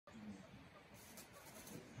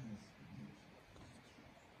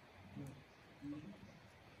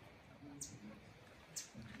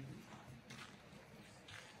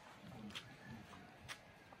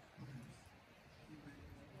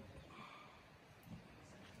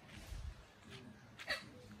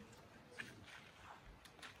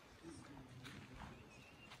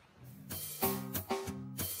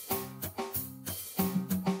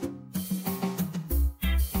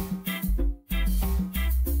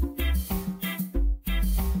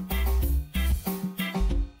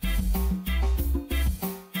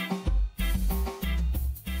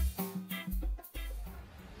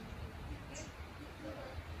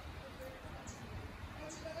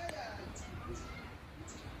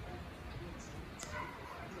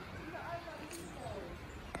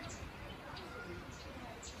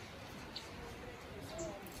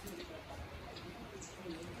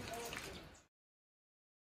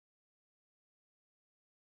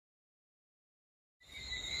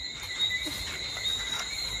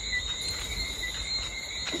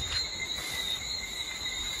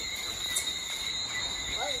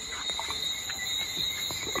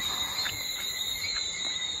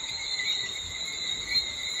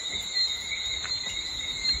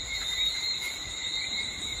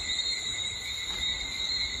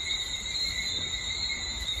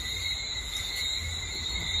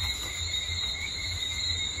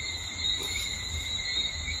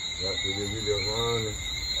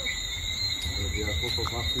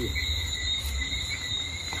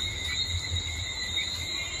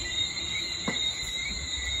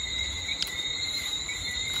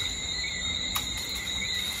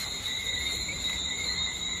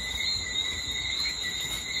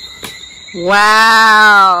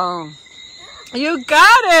Wow. You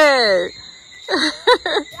got it.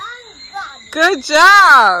 Good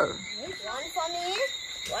job. One for me,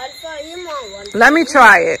 one for him, one for Let me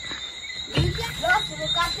try it. you. Look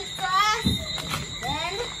at it first.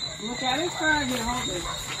 Then Look at it first. Here, hold it.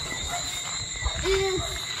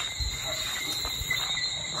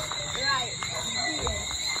 right.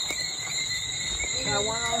 You got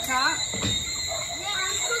one on top? Yeah,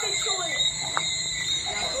 I'm putting to it.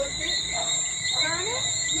 Turn it.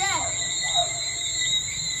 Yeah.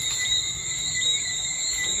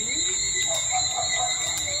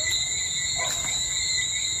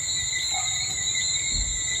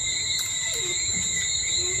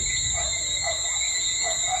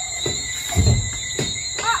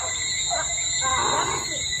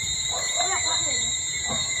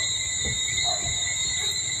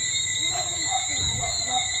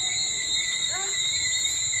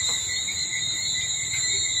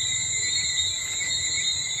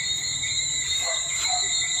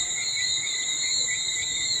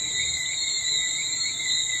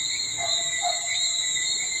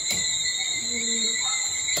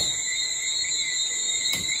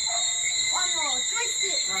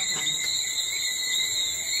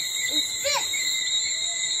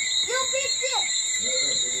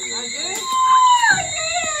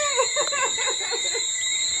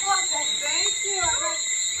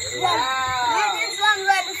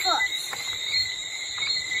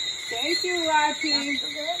 Thank you, Ratty.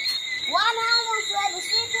 One almost ready.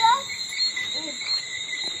 See there?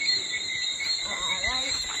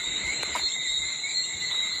 Alright.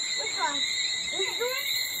 Which one? This one?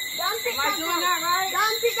 Don't pick Am I that doing one. that right?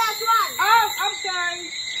 Don't pick that one. Oh, I'm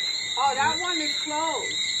sorry. Oh, that one is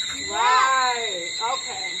closed. Yeah. Right.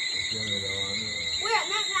 Okay. Wait,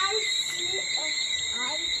 my eyes see.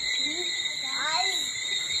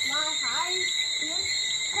 My eyes is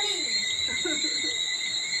clean.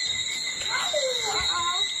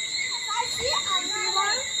 Uh-oh. I see another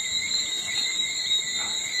one.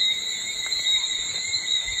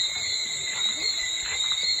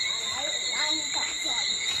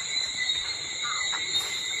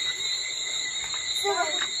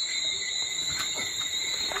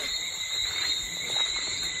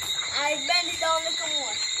 I bend it down a little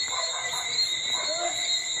more.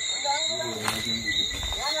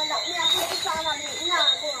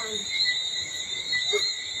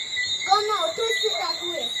 Go now, twist it that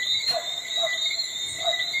way.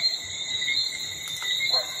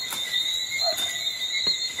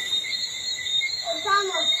 It's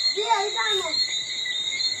almost. Yeah, it's almost.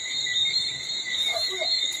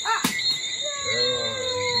 Ah.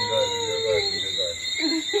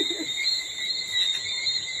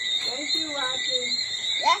 Thank you, Ratty.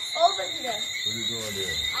 Yes, over here. What are you doing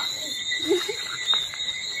there?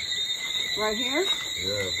 Right here?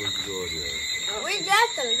 Yeah, what are you doing there? We got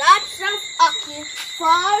lots of ackee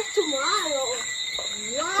for tomorrow.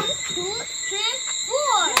 1, 2, 3,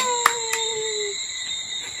 4.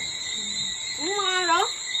 Tomorrow.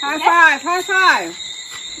 High five, high five.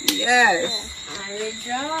 Yes. I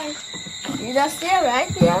rejoice. You just stay right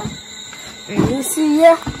here. And you see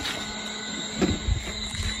here.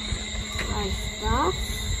 Like that.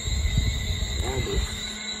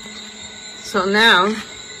 So now,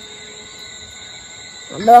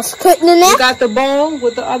 Just cutting in you it. got the bowl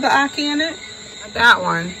with the other ackee in it? That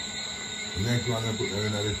one. The next one, I put them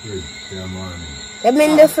in the fridge. Yeah, man. Them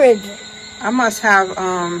in the fridge. I must have,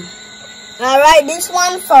 Alright, this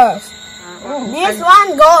one first. This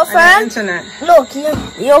one go on the first. internet. Look,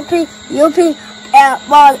 you pick,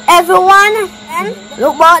 well, everyone, and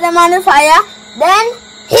look about them on the fire, then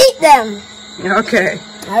heat them. Okay.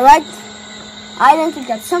 Alright? I don't think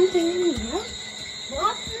that's something in here.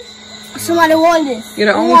 What? Somebody hold this. You're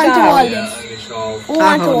the Who only want to child. hold this? Who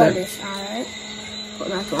want to hold hold it. this? Alright. Put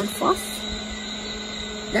that one first.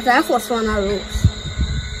 That's our first one I roast.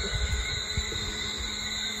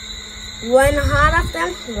 When hard of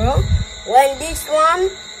them, bro. When this one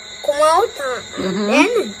come out,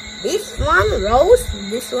 then this one roast,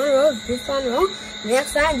 this one roast, this one roast.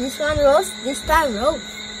 Next time this one roast, this time roast.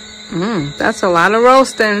 That's a lot of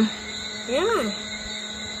roasting. Yeah.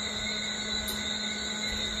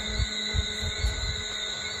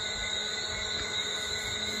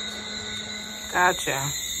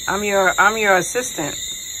 Gotcha. I'm your assistant.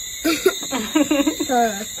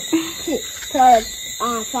 So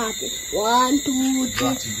 40. 1, 2,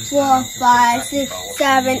 3, 4, 5, 6,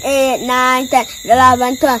 7, 8, 9, 10,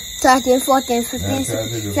 11, 12, 13, 14, 15,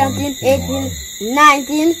 16, 17, 18,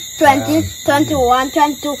 19, 20, 21,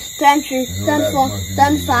 22, 23, 24,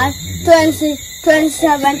 25, 26,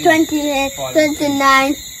 27, 28,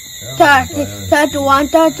 29, 30, 31,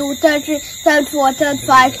 32, 33, 34,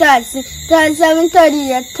 35, 36, 37,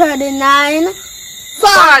 38, 39,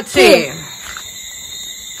 40.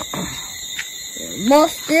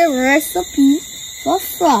 Mustard recipe for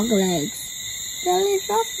frog legs.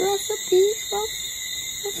 Delicious recipe for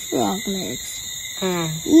frog legs. No!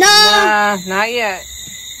 Nah, not yet.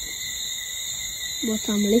 But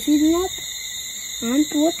I'm lifting up and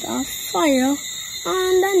put a fire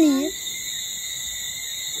underneath.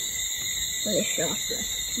 Delicious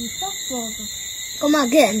recipe for frog legs. Come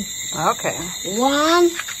again. Okay.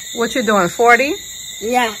 1. What you doing, 40?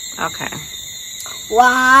 Yeah. Okay.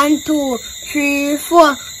 1, 2, 3,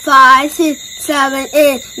 4, 5, 6, 7,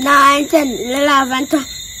 8, 9, 10, 11, 12,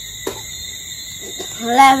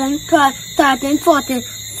 13, 14,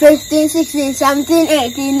 15, 16, 17,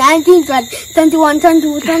 18, 19, 20, 21,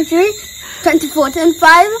 22, 23, 24,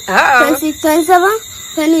 25, 26, 27,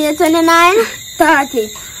 28, 29, 30,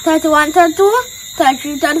 31, 32,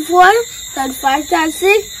 33, 34, 35,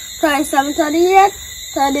 36, 37, 38,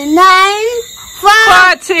 39,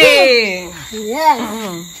 40.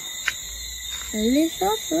 Yes.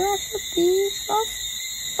 Delicious recipe for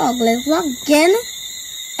frog legs again.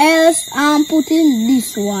 Else I'm putting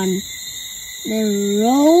this one. The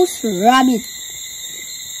roast rabbit.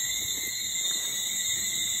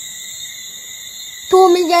 2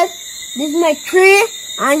 me get, this make 3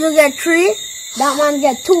 and you get 3. That one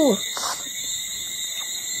get 2.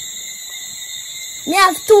 Me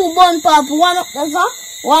have 2 bun pop, one up there so,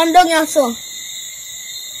 one down here so.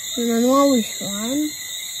 And I know which one.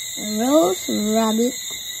 Roast rabbit.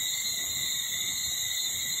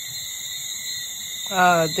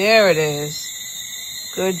 Oh, there it is.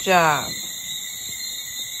 Good job.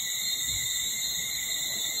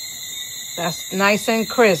 That's nice and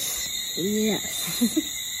crisp. Yes.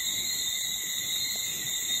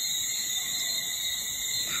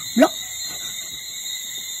 Block.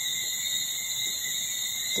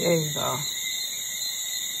 There you go.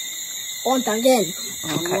 On again.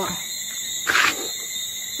 Okay.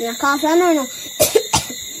 Yeah, can't find no.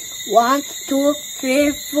 1, 2,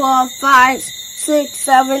 3, 4, 5, 6,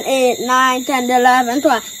 7, 8, 9, 10, 11,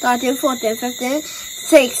 12, 13, 14, 15,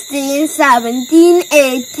 16, 17,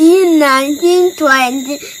 18, 19,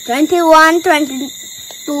 20, 21, 22,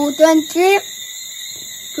 23,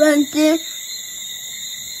 20,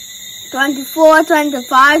 24,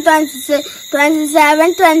 25, 26,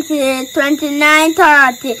 27, 28, 29,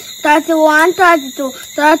 30, 31, 32,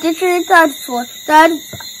 33, 34, 35,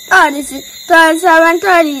 36, 37,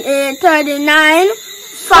 38, 39,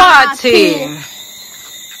 40.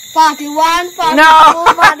 41, 42, No.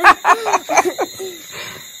 40.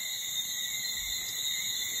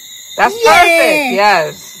 That's Yeah. perfect.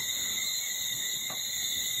 Yes.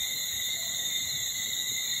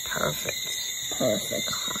 Perfect. Perfect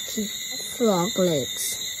hockey. Frog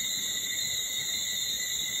legs.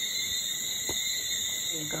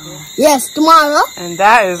 There you go. Yes, tomorrow. And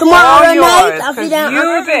that is Tomorrow all night, yours. after 'Cause that,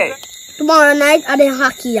 you did. Tomorrow night at the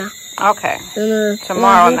hockey, yeah. Okay.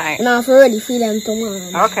 Tomorrow night. And I've already feel them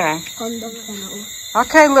tomorrow. Okay. Come down now.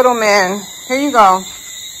 Okay, little man. Here you go.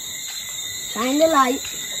 Shine the light.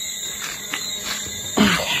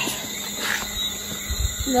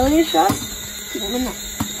 Delicious.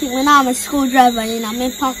 Take me now my screwdriver in my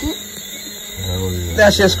pocket.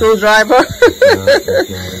 That's your screwdriver?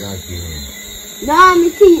 Now my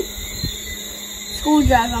teeth.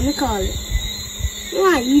 Screwdriver, I call it. You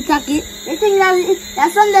want to eat Ackee? You think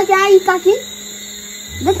that's something that can eat Ackee?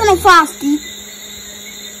 That's not fast teeth.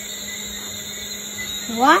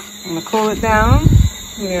 What? I'm going to cool it down.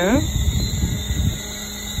 Here.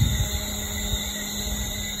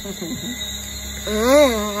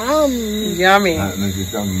 Yummy.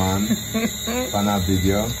 Man, fan a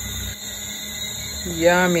video.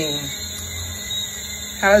 Yummy.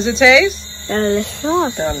 How does it taste?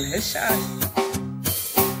 Delicious. Delicious.